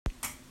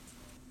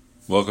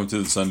Welcome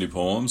to the Sunday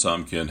Poems.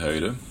 I'm Ken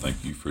Hayda.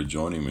 Thank you for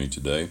joining me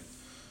today.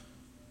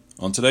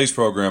 On today's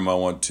program, I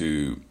want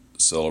to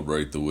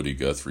celebrate the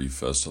Guthrie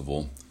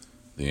Festival.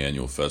 The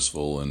annual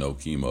festival in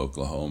Okemah,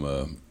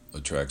 Oklahoma,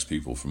 attracts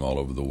people from all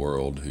over the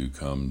world who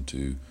come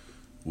to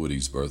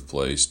Woody's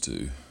birthplace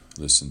to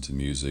listen to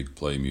music,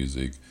 play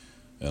music,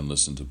 and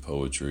listen to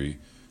poetry.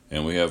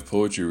 And we have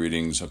poetry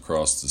readings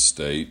across the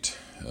state,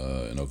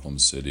 in Oklahoma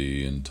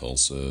City and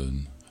Tulsa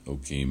and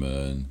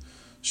Okemah and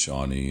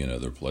Shawnee and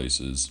other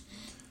places.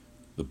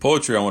 The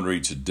poetry I want to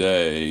read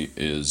today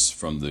is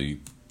from the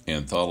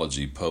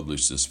anthology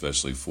published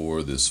especially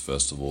for this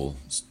festival.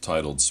 It's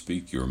titled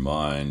Speak Your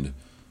Mind,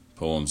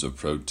 Poems of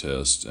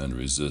Protest and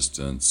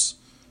Resistance,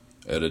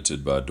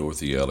 edited by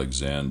Dorothy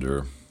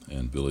Alexander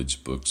and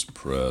Village Books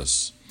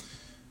Press.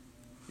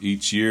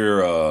 Each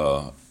year,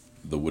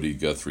 the Woody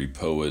Guthrie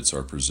poets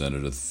are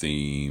presented a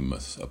theme,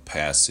 a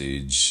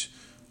passage,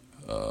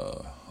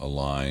 a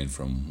line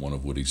from one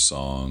of Woody's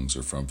songs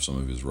or from some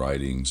of his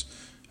writings,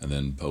 and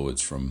then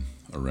poets from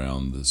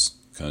around this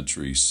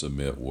country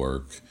submit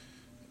work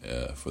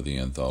for the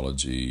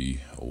anthology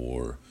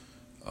or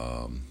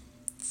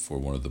for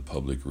one of the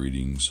public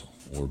readings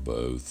or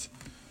both.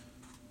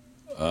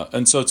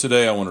 And so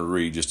today I want to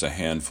read just a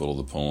handful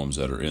of the poems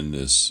that are in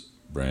this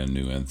brand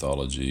new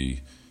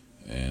anthology,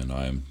 and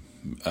I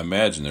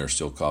imagine there are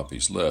still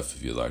copies left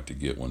if you'd like to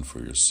get one for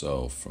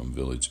yourself from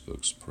Village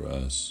Books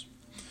Press.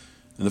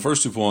 And the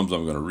first two poems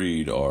I'm going to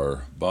read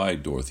are by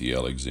Dorothy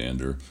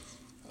Alexander,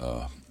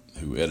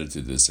 who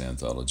edited this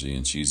anthology,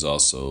 and she's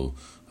also,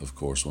 of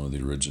course, one of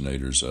the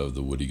originators of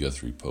the Woody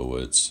Guthrie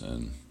poets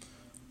and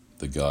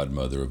the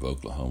godmother of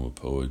Oklahoma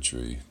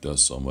poetry,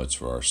 does so much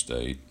for our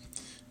state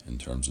in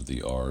terms of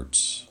the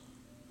arts.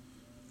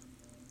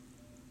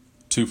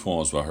 Two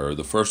poems by her.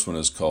 The first one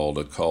is called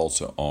A Call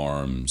to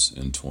Arms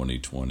in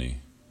 2020.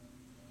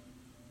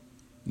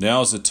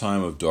 Now is the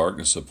time of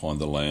darkness upon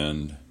the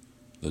land,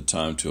 the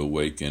time to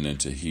awaken and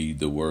to heed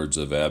the words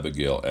of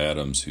Abigail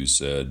Adams, who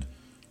said,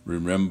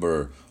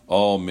 "Remember,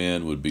 all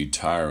men would be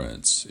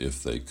tyrants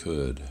if they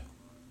could."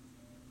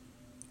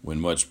 When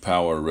much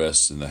power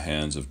rests in the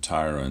hands of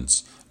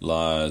tyrants,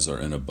 lies are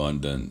in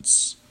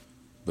abundance.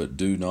 But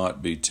do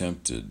not be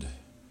tempted.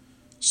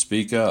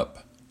 Speak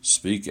up,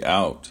 speak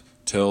out,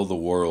 tell the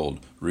world,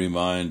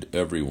 remind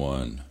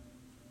everyone.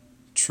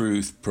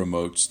 Truth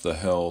promotes the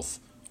health,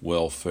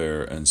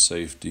 welfare, and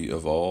safety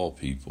of all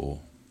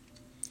people.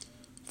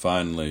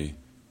 Finally,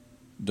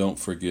 don't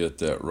forget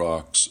that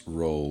rocks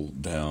roll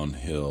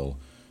downhill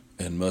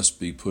and must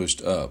be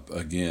pushed up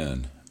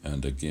again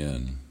and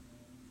again.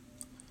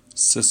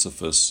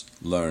 Sisyphus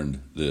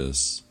learned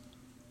this.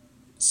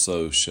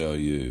 So shall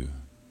you.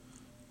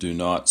 Do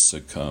not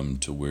succumb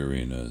to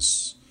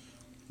weariness.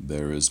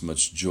 There is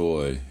much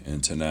joy in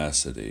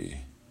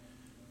tenacity.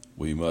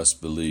 We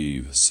must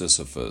believe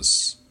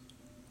Sisyphus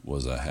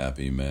was a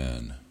happy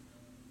man.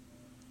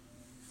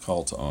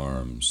 Call to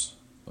Arms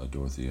by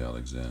Dorothy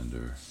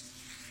Alexander.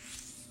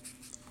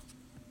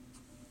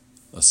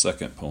 A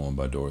second poem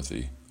by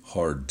Dorothy,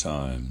 Hard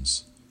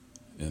Times,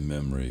 in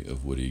memory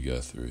of Woody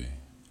Guthrie.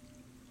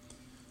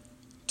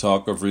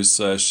 Talk of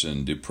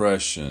recession,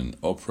 depression,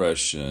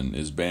 oppression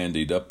is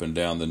bandied up and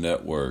down the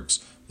networks,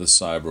 the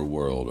cyber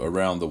world,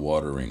 around the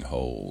watering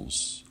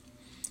holes.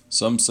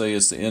 Some say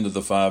it's the end of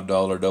the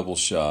 $5 double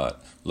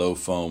shot, low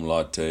foam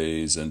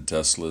lattes and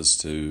Teslas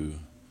too.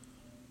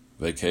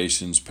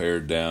 Vacations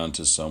pared down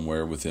to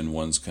somewhere within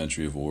one's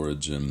country of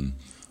origin,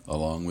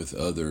 along with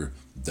other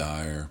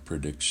dire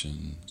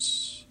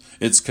predictions.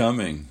 It's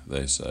coming,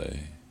 they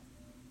say.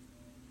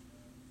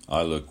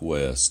 I look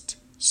west,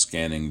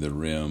 scanning the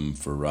rim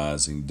for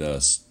rising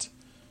dust,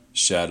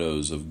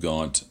 shadows of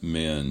gaunt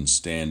men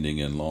standing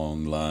in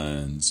long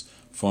lines,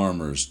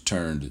 farmers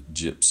turned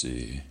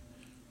gypsy,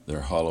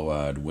 their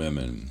hollow-eyed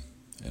women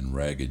and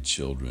ragged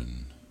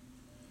children.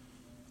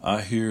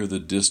 I hear the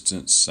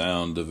distant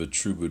sound of a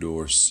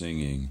troubadour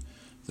singing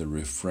the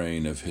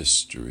refrain of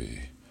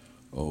history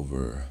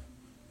over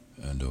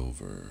and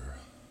over.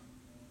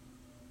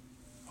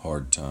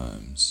 Hard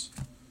Times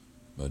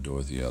by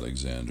Dorothy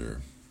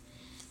Alexander.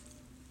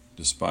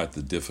 Despite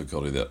the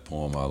difficulty of that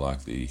poem, I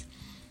like the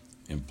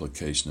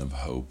implication of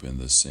hope in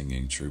the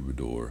singing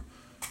troubadour,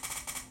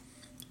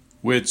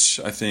 which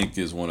I think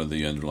is one of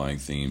the underlying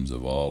themes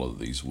of all of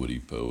these Woody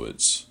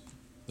poets.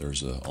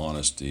 There's an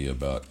honesty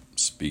about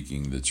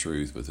speaking the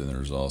truth, but then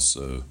there's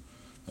also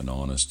an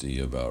honesty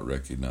about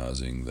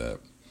recognizing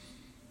that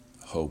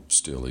hope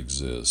still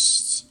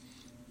exists,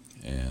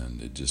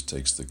 and it just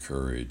takes the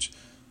courage.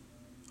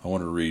 I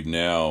want to read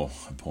now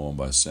a poem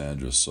by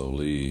Sandra,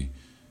 Soli,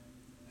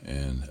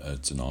 and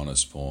it's an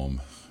honest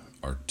poem,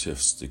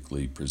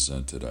 artistically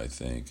presented, I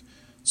think.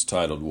 It's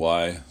titled,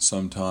 Why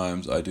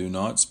Sometimes I Do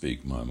Not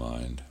Speak My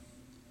Mind.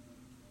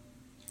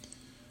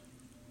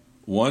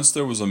 Once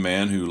there was a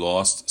man who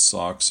lost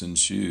socks and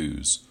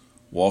shoes,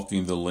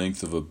 walking the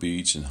length of a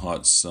beach in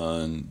hot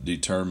sun,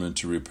 determined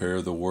to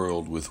repair the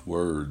world with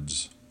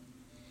words.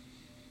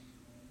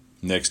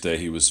 Next day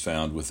he was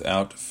found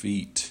without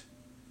feet.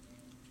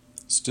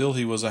 Still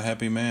he was a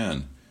happy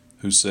man,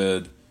 who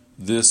said,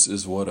 "This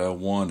is what I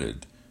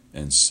wanted,"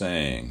 and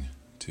sang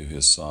to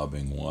his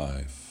sobbing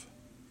wife.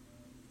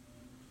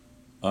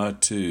 I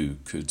too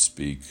could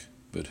speak,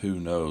 but who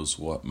knows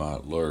what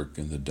might lurk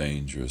in the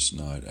dangerous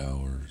night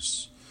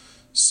hours,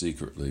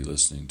 secretly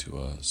listening to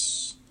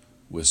us,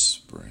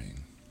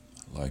 whispering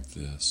like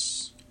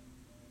this.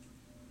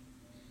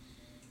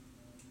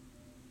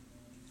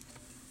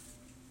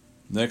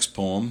 Next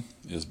poem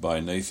is by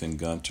Nathan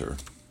Gunter,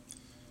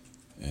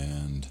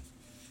 and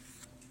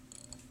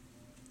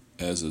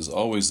as is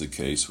always the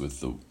case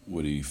with the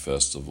Woody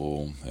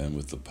Festival and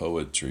with the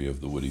poetry of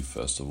the Woody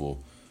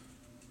Festival,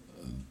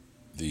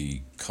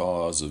 the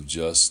cause of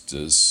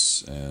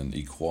justice and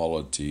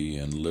equality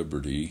and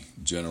liberty,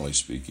 generally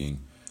speaking,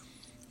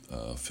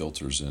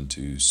 filters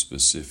into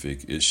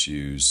specific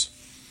issues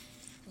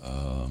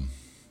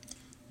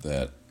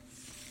that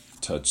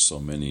touch so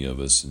many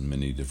of us in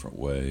many different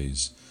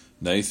ways.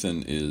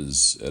 Nathan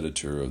is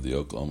editor of the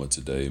Oklahoma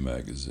Today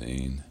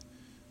magazine,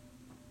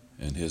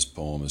 and his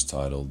poem is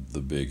titled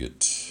 "The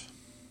Bigot."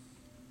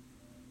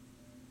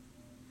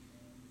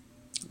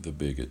 The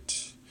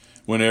bigot.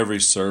 When every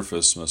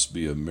surface must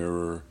be a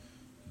mirror,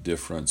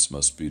 difference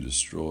must be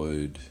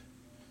destroyed.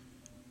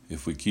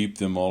 If we keep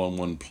them all in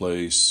one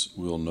place,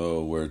 we'll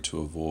know where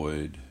to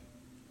avoid.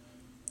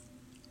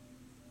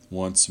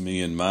 Once me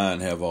and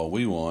mine have all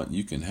we want,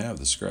 you can have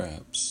the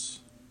scraps.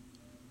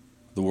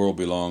 The world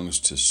belongs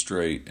to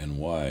straight and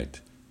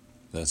white.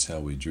 That's how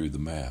we drew the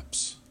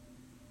maps.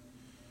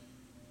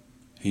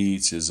 He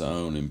eats his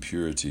own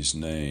impurity's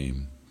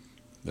name.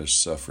 Their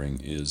suffering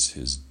is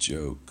his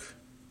joke.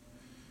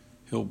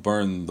 He'll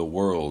burn the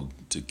world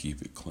to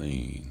keep it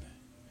clean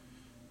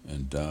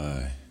and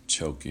die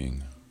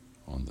choking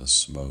on the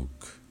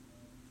smoke.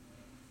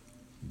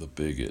 The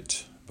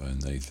Bigot by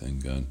Nathan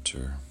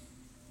Gunter.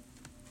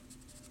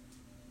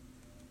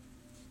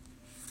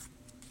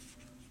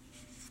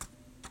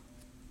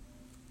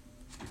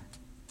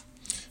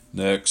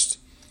 Next,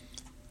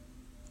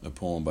 a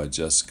poem by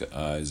Jessica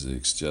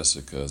Isaacs.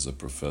 Jessica is a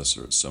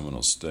professor at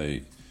Seminole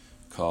State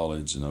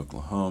College in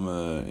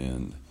Oklahoma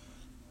and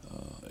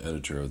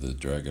editor of the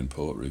Dragon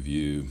Poet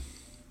Review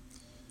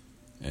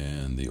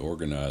and the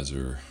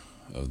organizer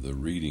of the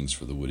readings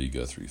for the Woody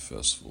Guthrie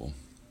Festival.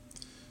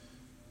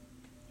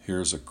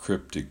 Here's a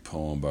cryptic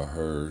poem by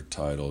her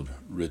titled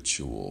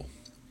 "Ritual."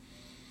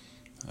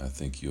 I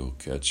think you'll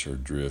catch her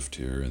drift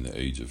here in the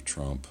age of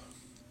Trump.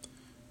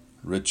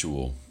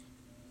 Ritual.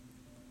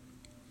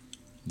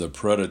 The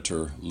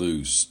predator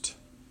loosed,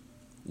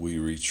 we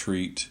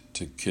retreat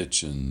to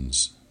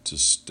kitchens, to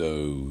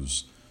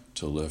stoves,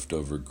 to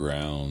leftover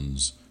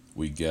grounds.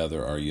 We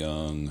gather our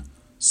young,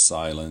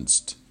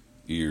 silenced,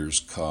 ears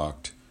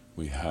cocked.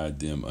 We hide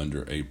them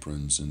under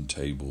aprons and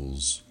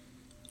tables.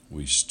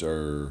 We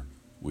stir,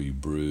 we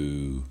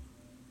brew,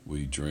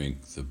 we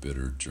drink the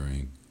bitter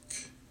drink.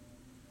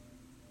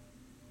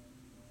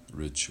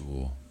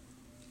 Ritual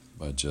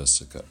by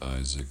Jessica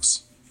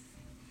Isaacs.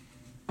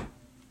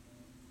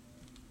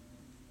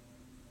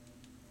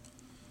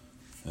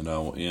 And I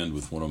will end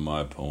with one of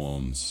my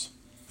poems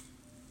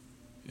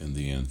in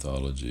the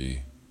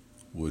anthology,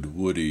 "Would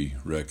Woody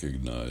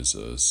Recognize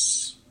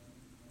Us?"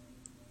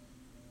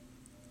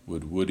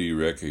 Would Woody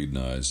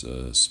recognize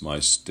us, my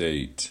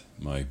state,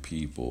 my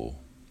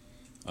people?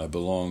 I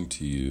belong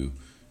to you,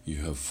 you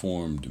have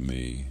formed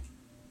me.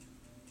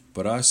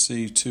 But I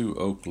see two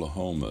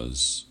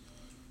Oklahomas,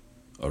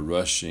 a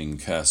rushing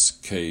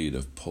cascade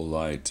of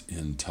polite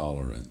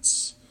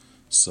intolerance,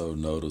 so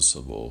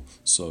noticeable,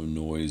 so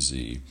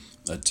noisy,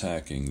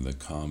 attacking the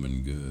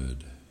common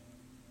good.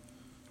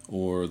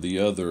 Or the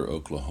other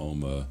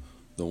Oklahoma,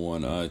 the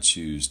one I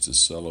choose to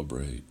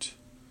celebrate.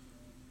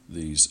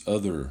 These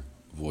other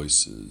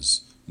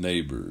voices,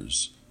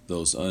 neighbors,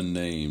 those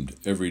unnamed,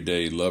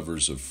 everyday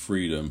lovers of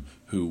freedom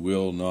who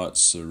will not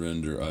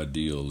surrender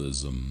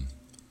idealism.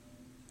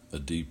 A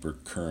deeper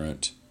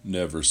current,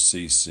 never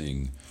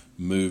ceasing,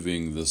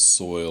 moving the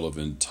soil of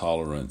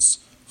intolerance,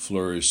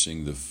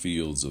 flourishing the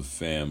fields of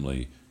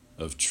family,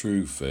 of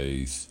true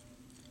faith,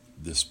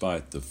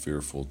 despite the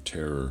fearful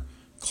terror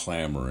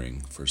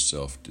clamoring for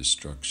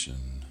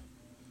self-destruction.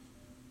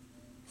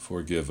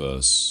 Forgive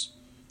us,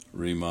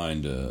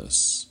 remind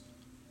us,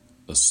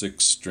 a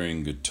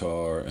 6-string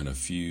guitar and a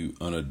few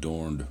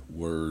unadorned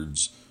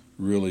words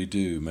really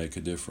do make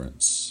a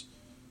difference,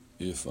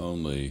 if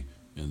only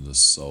in the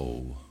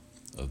soul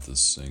of the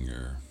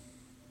singer.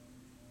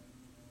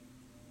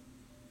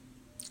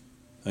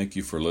 Thank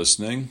you for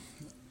listening.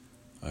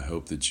 I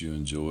hope that you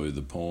enjoy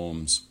the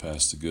poems.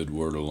 Pass the good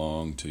word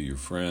along to your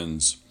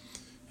friends.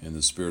 In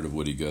the spirit of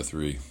Woody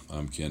Guthrie,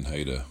 I'm Ken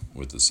Hayda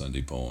with the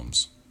Sunday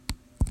Poems.